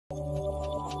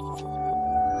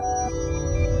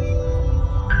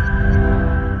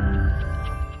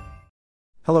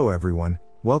Hello everyone,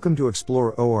 welcome to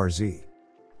Explore ORZ.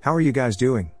 How are you guys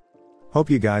doing? Hope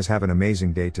you guys have an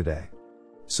amazing day today.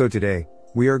 So today,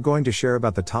 we are going to share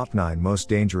about the top 9 most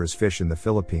dangerous fish in the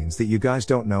Philippines that you guys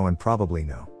don't know and probably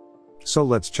know. So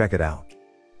let's check it out.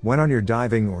 When on your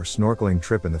diving or snorkeling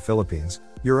trip in the Philippines,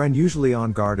 you're unusually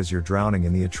on guard as you're drowning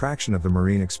in the attraction of the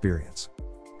marine experience.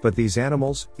 But these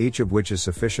animals, each of which is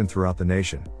sufficient throughout the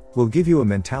nation, will give you a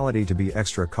mentality to be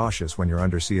extra cautious when your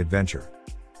undersea adventure.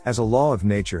 As a law of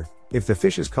nature, if the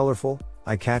fish is colorful,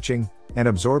 eye-catching, and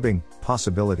absorbing,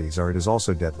 possibilities are it is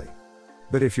also deadly.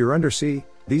 But if you're undersea,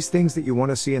 these things that you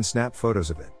want to see and snap photos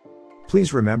of it.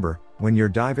 Please remember, when you're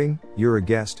diving, you're a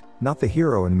guest, not the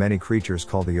hero, and many creatures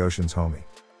call the ocean's homie.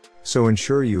 So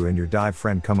ensure you and your dive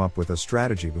friend come up with a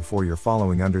strategy before your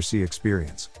following undersea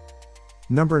experience.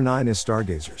 Number 9 is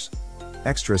Stargazers.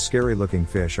 Extra scary looking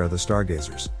fish are the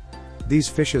Stargazers. These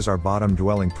fishes are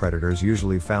bottom-dwelling predators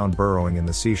usually found burrowing in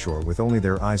the seashore with only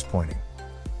their eyes pointing.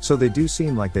 So they do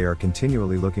seem like they are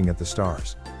continually looking at the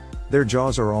stars. Their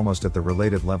jaws are almost at the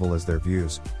related level as their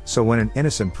views, so when an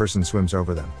innocent person swims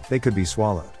over them, they could be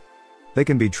swallowed. They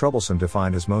can be troublesome to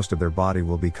find as most of their body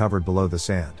will be covered below the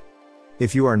sand.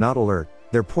 If you are not alert,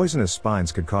 their poisonous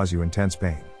spines could cause you intense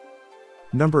pain.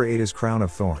 Number 8 is Crown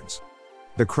of Thorns.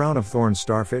 The Crown of Thorns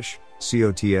starfish,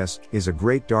 COTS, is a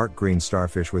great dark green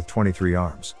starfish with 23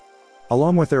 arms.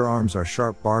 Along with their arms are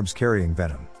sharp barbs carrying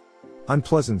venom.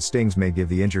 Unpleasant stings may give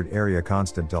the injured area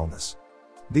constant dullness.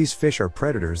 These fish are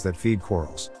predators that feed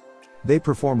corals. They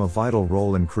perform a vital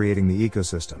role in creating the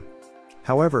ecosystem.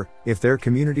 However, if their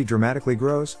community dramatically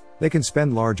grows, they can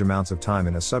spend large amounts of time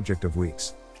in a subject of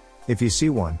weeks. If you see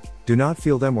one, do not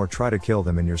feel them or try to kill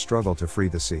them in your struggle to free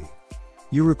the sea.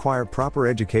 You require proper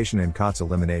education and COTS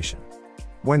elimination.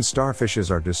 When starfishes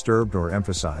are disturbed or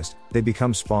emphasized, they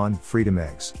become spawn, freedom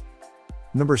eggs.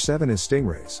 Number 7 is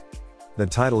Stingrays. The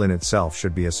title in itself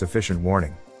should be a sufficient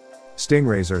warning.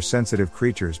 Stingrays are sensitive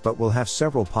creatures but will have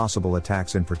several possible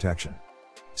attacks in protection.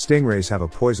 Stingrays have a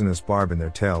poisonous barb in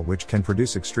their tail which can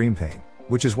produce extreme pain,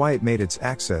 which is why it made its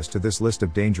access to this list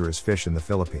of dangerous fish in the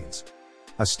Philippines.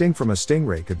 A sting from a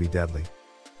stingray could be deadly.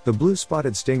 The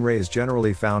blue-spotted stingray is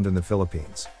generally found in the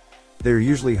Philippines. They are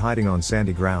usually hiding on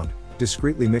sandy ground,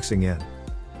 discreetly mixing in.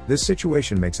 This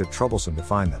situation makes it troublesome to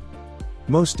find them.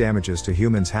 Most damages to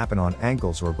humans happen on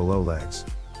ankles or below legs.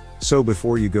 So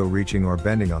before you go reaching or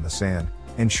bending on the sand,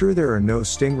 ensure there are no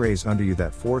stingrays under you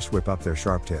that force whip up their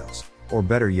sharp tails. Or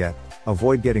better yet,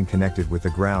 avoid getting connected with the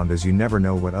ground as you never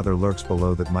know what other lurks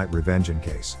below that might revenge in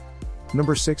case.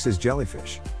 Number 6 is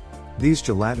Jellyfish. These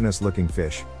gelatinous looking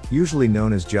fish, usually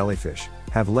known as jellyfish,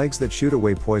 have legs that shoot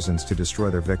away poisons to destroy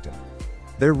their victim.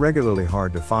 They're regularly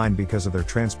hard to find because of their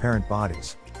transparent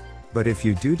bodies. But if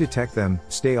you do detect them,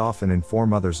 stay off and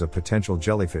inform others of potential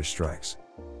jellyfish strikes.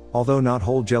 Although not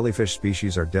whole jellyfish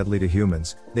species are deadly to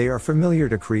humans, they are familiar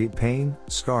to create pain,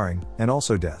 scarring, and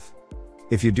also death.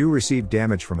 If you do receive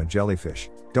damage from a jellyfish,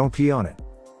 don't pee on it.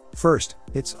 First,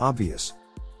 it's obvious.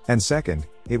 And second,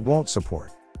 it won't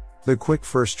support. The quick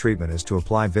first treatment is to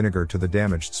apply vinegar to the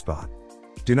damaged spot.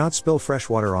 Do not spill fresh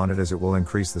water on it as it will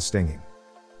increase the stinging.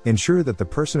 Ensure that the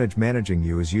personage managing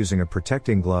you is using a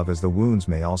protecting glove as the wounds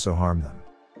may also harm them.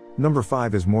 Number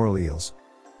 5 is Moral Eels.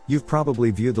 You've probably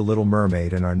viewed The Little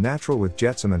Mermaid and are natural with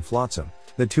Jetsam and Flotsam,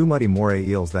 the two muddy moray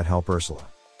eels that help Ursula.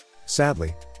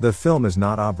 Sadly, the film is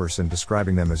not obverse in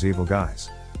describing them as evil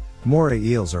guys. Moray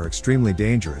eels are extremely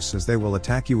dangerous as they will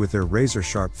attack you with their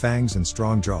razor-sharp fangs and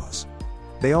strong jaws.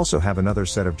 They also have another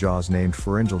set of jaws named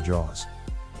pharyngeal jaws,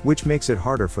 which makes it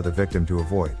harder for the victim to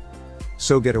avoid.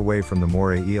 So get away from the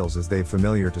moray eels as they're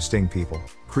familiar to sting people,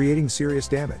 creating serious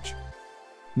damage.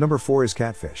 Number 4 is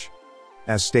Catfish.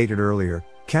 As stated earlier,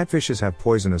 catfishes have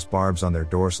poisonous barbs on their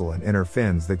dorsal and inner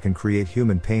fins that can create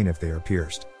human pain if they are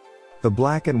pierced. The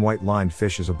black and white lined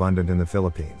fish is abundant in the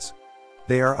Philippines.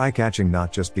 They are eye-catching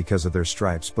not just because of their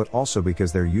stripes but also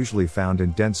because they're usually found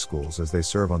in dense schools as they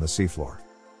serve on the seafloor.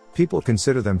 People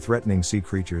consider them threatening sea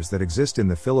creatures that exist in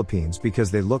the Philippines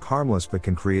because they look harmless but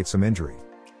can create some injury.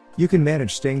 You can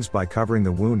manage stings by covering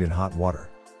the wound in hot water.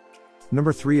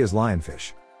 Number 3 is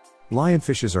Lionfish.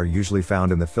 Lionfishes are usually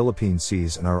found in the Philippine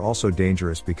seas and are also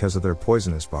dangerous because of their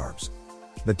poisonous barbs.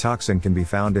 The toxin can be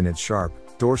found in its sharp,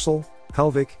 dorsal,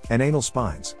 pelvic, and anal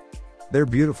spines. They're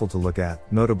beautiful to look at,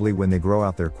 notably when they grow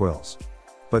out their quills.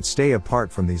 But stay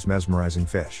apart from these mesmerizing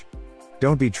fish.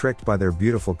 Don't be tricked by their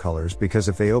beautiful colors because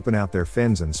if they open out their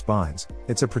fins and spines,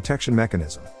 it's a protection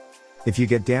mechanism. If you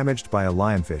get damaged by a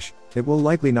lionfish, it will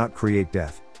likely not create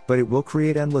death, but it will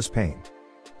create endless pain.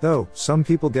 Though, some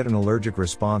people get an allergic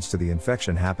response to the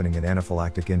infection happening in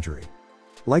anaphylactic injury.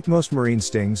 Like most marine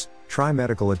stings, try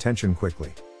medical attention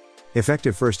quickly.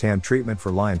 Effective first-hand treatment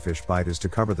for lionfish bite is to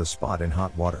cover the spot in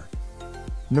hot water.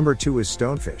 Number 2 is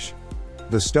stonefish.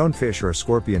 The stonefish or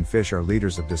scorpion fish are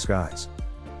leaders of disguise.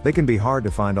 They can be hard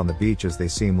to find on the beach as they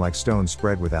seem like stones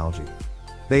spread with algae.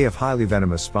 They have highly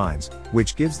venomous spines,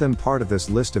 which gives them part of this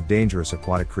list of dangerous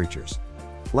aquatic creatures.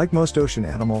 Like most ocean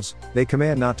animals, they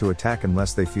command not to attack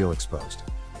unless they feel exposed.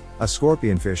 A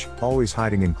scorpionfish, always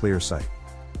hiding in clear sight.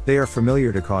 They are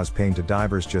familiar to cause pain to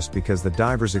divers just because the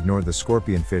divers ignored the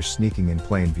scorpionfish sneaking in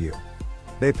plain view.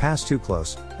 They pass too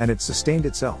close, and it sustained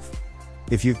itself.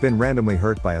 If you've been randomly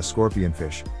hurt by a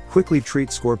scorpionfish, quickly treat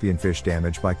scorpionfish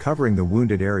damage by covering the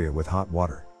wounded area with hot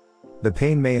water. The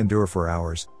pain may endure for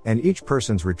hours, and each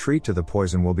person's retreat to the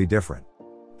poison will be different.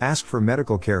 Ask for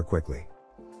medical care quickly.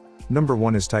 Number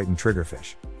 1 is Titan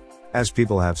triggerfish. As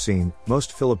people have seen,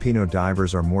 most Filipino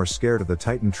divers are more scared of the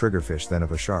Titan triggerfish than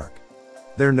of a shark.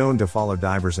 They're known to follow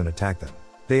divers and attack them.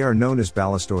 They are known as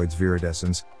Balastoids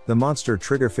viridescens, the monster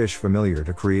triggerfish familiar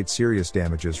to create serious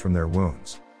damages from their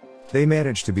wounds. They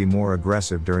manage to be more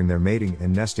aggressive during their mating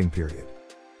and nesting period.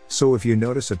 So if you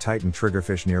notice a Titan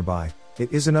triggerfish nearby,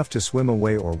 it is enough to swim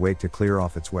away or wait to clear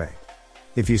off its way.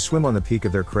 If you swim on the peak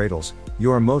of their cradles,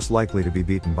 you are most likely to be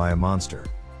beaten by a monster.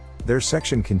 Their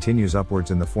section continues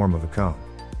upwards in the form of a cone.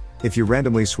 If you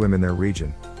randomly swim in their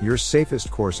region, your safest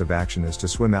course of action is to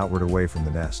swim outward away from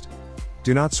the nest.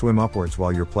 Do not swim upwards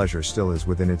while your pleasure still is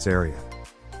within its area.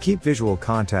 Keep visual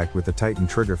contact with the Titan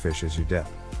triggerfish as you dip.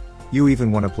 You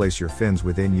even want to place your fins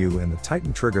within you and the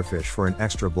Titan triggerfish for an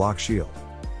extra block shield.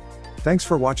 Thanks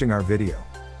for watching our video.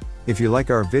 If you like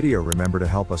our video, remember to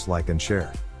help us like and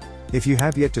share. If you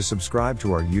have yet to subscribe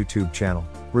to our YouTube channel,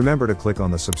 remember to click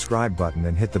on the subscribe button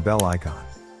and hit the bell icon,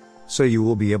 so you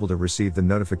will be able to receive the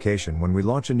notification when we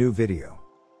launch a new video.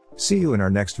 See you in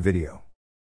our next video.